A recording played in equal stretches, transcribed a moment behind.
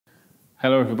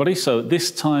Hello everybody. So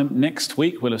this time next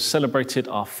week we'll have celebrated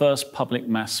our first public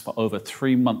mass for over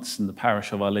 3 months in the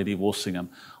parish of Our Lady of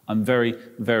Walsingham. I'm very,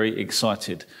 very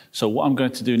excited. So what I'm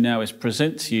going to do now is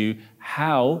present to you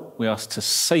how we are to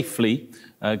safely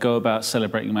go about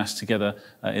celebrating mass together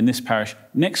in this parish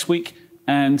next week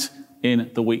and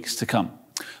in the weeks to come.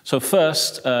 So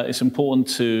first, it's important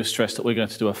to stress that we're going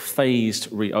to do a phased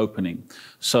reopening.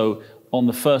 So on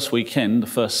the first weekend, the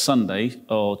first Sunday,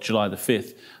 or July the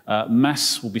 5th,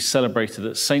 Mass will be celebrated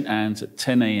at St. Anne's at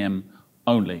 10 a.m.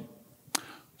 only.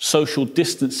 Social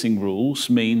distancing rules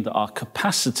mean that our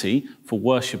capacity for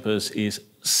worshippers is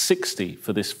 60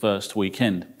 for this first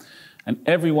weekend. And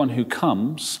everyone who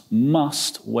comes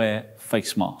must wear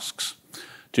face masks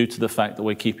due to the fact that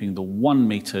we're keeping the 1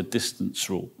 metre distance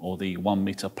rule, or the 1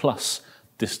 metre plus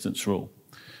distance rule.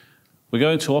 We're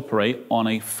going to operate on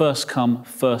a first-come,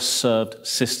 first-served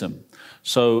system.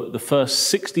 So the first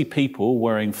 60 people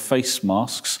wearing face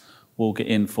masks will get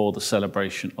in for the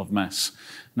celebration of Mass.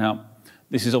 Now,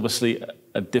 this is obviously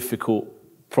a difficult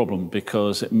problem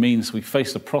because it means we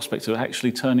face the prospect of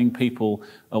actually turning people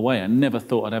away. I never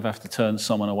thought I'd ever have to turn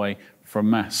someone away from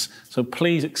Mass. So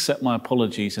please accept my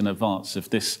apologies in advance if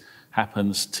this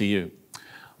happens to you.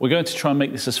 We're going to try and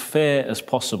make this as fair as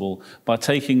possible by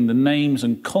taking the names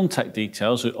and contact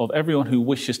details of everyone who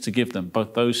wishes to give them,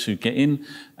 both those who get in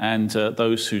and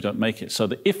those who don't make it, so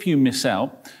that if you miss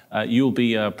out, you'll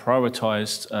be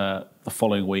prioritised the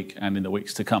following week and in the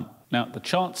weeks to come. Now, the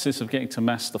chances of getting to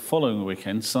Mass the following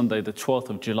weekend, Sunday the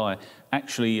 12th of July,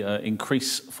 actually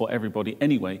increase for everybody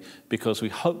anyway, because we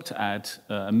hope to add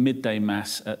a midday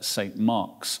Mass at St.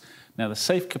 Mark's. Now, the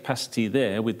safe capacity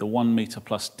there with the 1 metre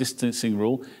plus distancing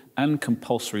rule and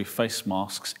compulsory face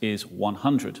masks is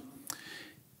 100.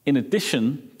 In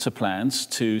addition to plans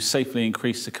to safely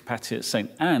increase the capacity at St.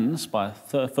 Anne's by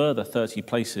a further 30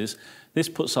 places, this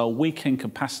puts our weekend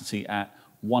capacity at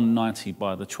 190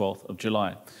 by the 12th of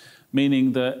July,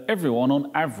 meaning that everyone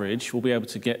on average will be able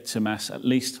to get to Mass at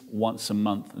least once a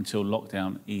month until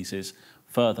lockdown eases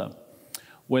further.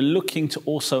 We're looking to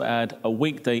also add a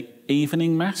weekday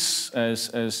evening Mass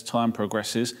as time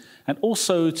progresses, and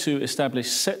also to establish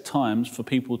set times for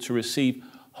people to receive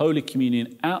Holy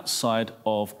Communion outside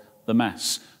of the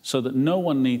Mass, so that no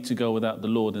one needs to go without the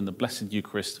Lord in the Blessed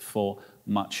Eucharist for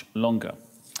much longer.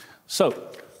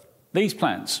 So, these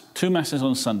plans, 2 Masses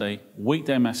on Sunday,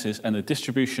 weekday Masses, and the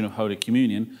distribution of Holy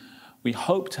Communion, we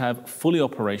hope to have fully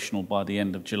operational by the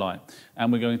end of July.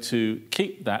 And we're going to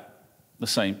keep that the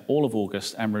same all of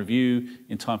August and review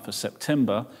in time for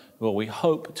September, where we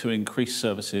hope to increase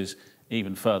services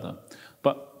even further.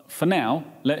 But for now,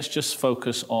 let's just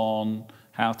focus on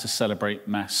how to celebrate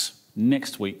Mass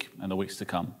next week and the weeks to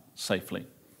come safely.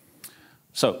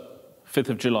 So, 5th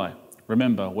of July,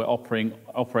 remember we're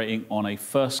operating on a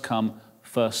first-come,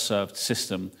 first-served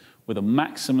system with a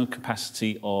maximum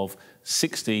capacity of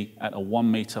 60 at a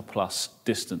 1 metre plus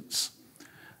distance.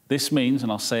 This means, and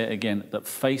I'll say it again, that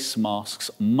face masks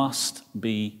must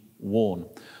be worn.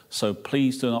 So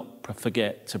please do not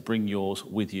forget to bring yours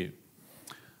with you.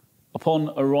 Upon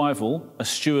arrival, a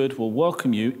steward will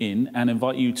welcome you in and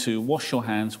invite you to wash your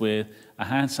hands with a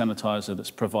hand sanitizer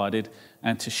that's provided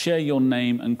and to share your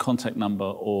name and contact number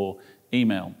or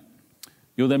email.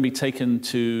 You'll then be taken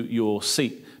to your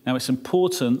seat. Now, it's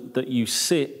important that you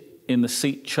sit in the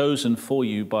seat chosen for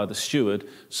you by the steward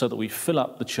so that we fill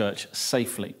up the church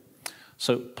safely.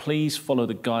 So please follow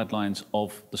the guidelines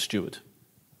of the steward.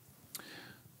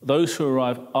 Those who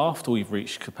arrive after we've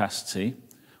reached capacity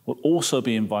will also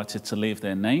be invited to leave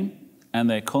their name and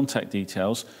their contact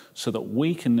details so that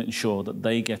we can ensure that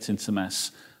they get into Mass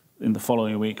in the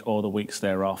following week or the weeks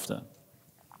thereafter.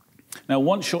 Now,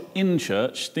 once you're in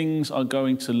church, things are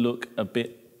going to look a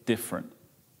bit different.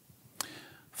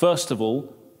 First of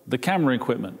all, the camera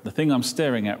equipment, the thing I'm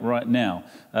staring at right now,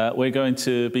 we're going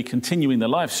to be continuing the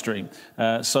live stream.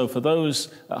 So for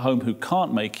those at home who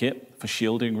can't make it for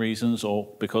shielding reasons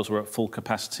or because we're at full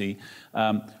capacity,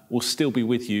 we'll still be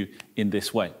with you in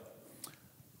this way.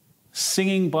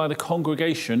 Singing by the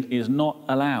congregation is not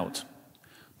allowed,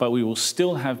 but we will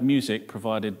still have music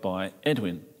provided by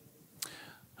Edwin,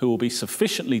 who will be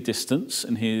sufficiently distanced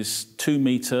in his 2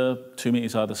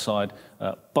 meters either side,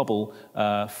 bubble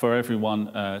for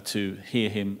everyone to hear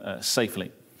him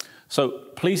safely. So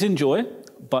please enjoy,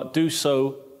 but do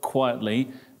so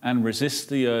quietly and resist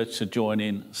the urge to join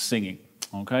in singing,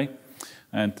 okay?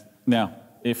 And now,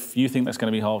 if you think that's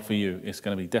going to be hard for you, it's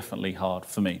going to be definitely hard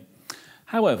for me.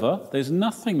 However, there's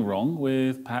nothing wrong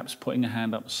with perhaps putting a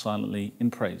hand up silently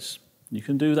in praise. You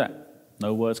can do that.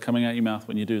 No words coming out your mouth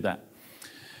when you do that.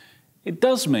 It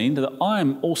does mean that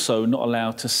I'm also not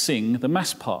allowed to sing the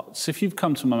Mass parts. If you've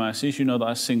come to my Masses, you know that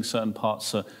I sing certain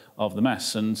parts of the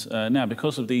Mass. And now,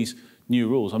 because of these new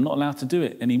rules, I'm not allowed to do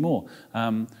it anymore.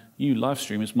 You live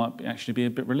streamers might actually be a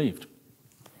bit relieved.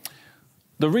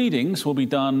 The readings will be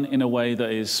done in a way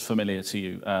that is familiar to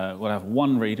you. We'll have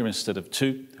one reader instead of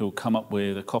two who will come up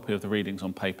with a copy of the readings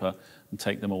on paper and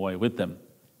take them away with them.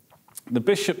 The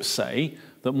bishops say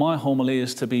that my homily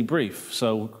is to be brief,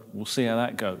 so we'll see how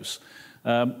that goes.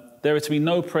 There are to be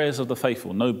no prayers of the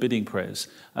faithful, no bidding prayers,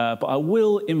 but I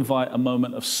will invite a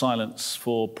moment of silence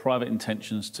for private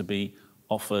intentions to be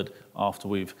offered after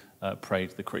we've prayed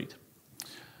the creed.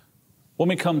 When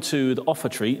we come to the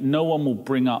offertory, no one will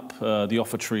bring up the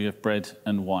offertory of bread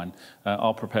and wine.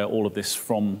 I'll prepare all of this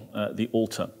from the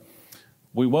altar.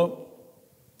 We won't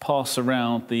pass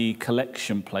around the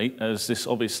collection plate, as this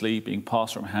obviously being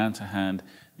passed from hand to hand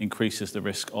increases the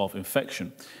risk of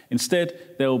infection.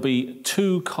 Instead, there will be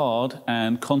 2 card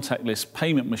and contactless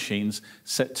payment machines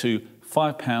set to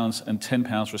 £5 and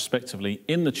 £10 respectively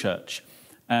in the church,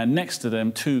 and next to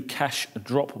them 2 cash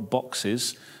drop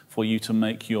boxes for you to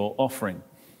make your offering.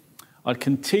 I'd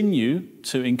continue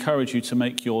to encourage you to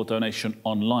make your donation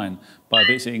online by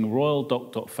visiting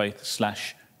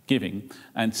royaldoc.faith/giving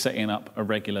and setting up a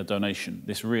regular donation.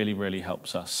 This really, really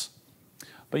helps us.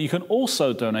 But you can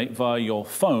also donate via your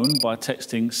phone by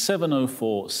texting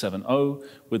 70470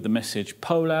 with the message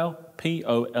POLOW,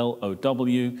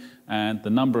 P-O-L-O-W, and the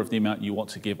number of the amount you want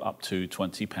to give up to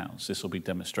 £20. This will be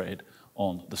demonstrated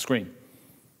on the screen.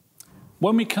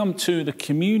 When we come to the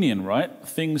communion rite,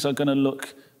 things are going to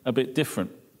look a bit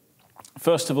different.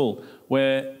 First of all,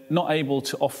 we're not able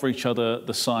to offer each other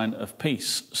the sign of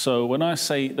peace. So when I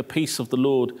say, the peace of the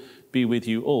Lord be with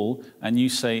you all, and you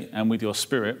say, and with your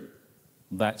spirit,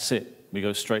 that's it. We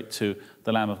go straight to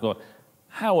the Lamb of God.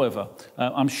 However,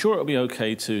 I'm sure it'll be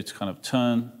okay to kind of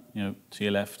turn to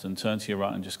your left and turn to your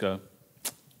right and just go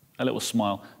a little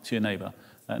smile to your neighbour.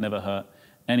 That never hurt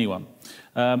anyone.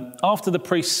 After the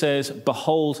priest says,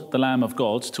 "Behold the Lamb of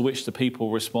God," to which the people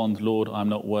respond, "Lord, I'm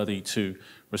not worthy to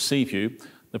receive you,"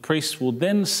 the priest will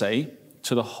then say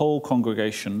to the whole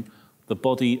congregation, "The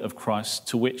body of Christ,"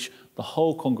 to which the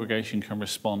whole congregation can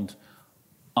respond,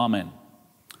 "Amen."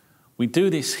 We do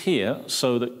this here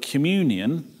so that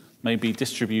communion may be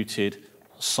distributed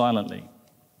silently.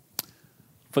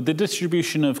 For the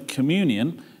distribution of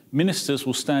communion, ministers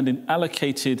will stand in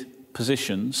allocated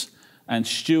positions, and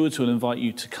stewards will invite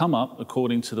you to come up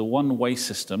according to the one-way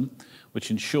system,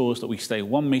 which ensures that we stay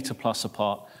 1 metre plus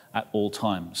apart at all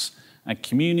times. And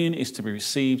communion is to be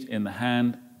received in the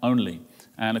hand only.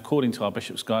 And according to our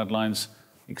bishop's guidelines,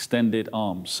 extended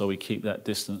arms, so we keep that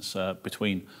distance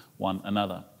between one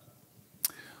another.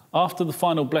 After the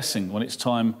final blessing, when it's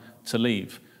time to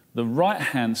leave, the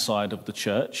right-hand side of the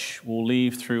church will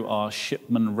leave through our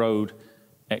Shipman Road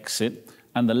exit,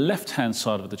 and the left-hand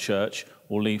side of the church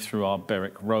will leave through our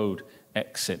Berwick Road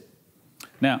exit.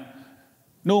 Now,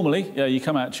 normally, you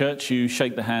come out of church, you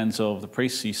shake the hands of the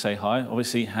priests, you say hi.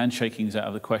 Obviously, handshaking is out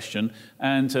of the question.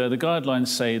 And the guidelines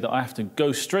say that I have to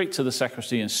go straight to the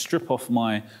sacristy and strip off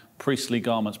my priestly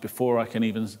garments before I can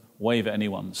even wave at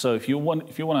anyone. So if you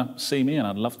want to see me, and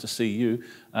I'd love to see you,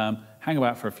 hang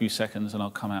about for a few seconds and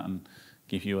I'll come out and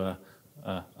give you a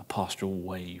pastoral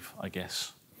wave, I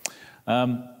guess.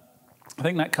 I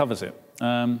think that covers it.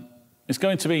 It's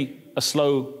going to be a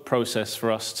slow process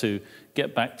for us to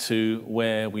get back to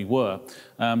where we were.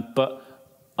 But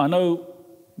I know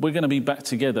we're going to be back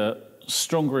together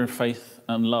stronger in faith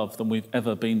and love than we've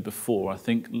ever been before. I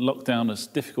think lockdown, as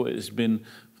difficult as it has been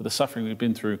for the suffering we've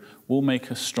been through, will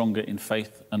make us stronger in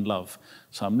faith and love.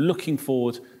 So I'm looking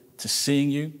forward to seeing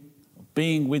you,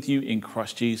 being with you in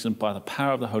Christ Jesus, and by the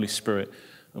power of the Holy Spirit,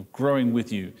 of growing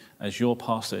with you as your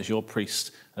pastor, as your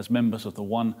priest, as members of the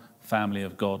one family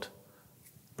of God,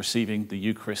 receiving the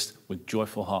Eucharist with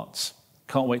joyful hearts.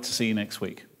 Can't wait to see you next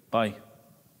week. Bye.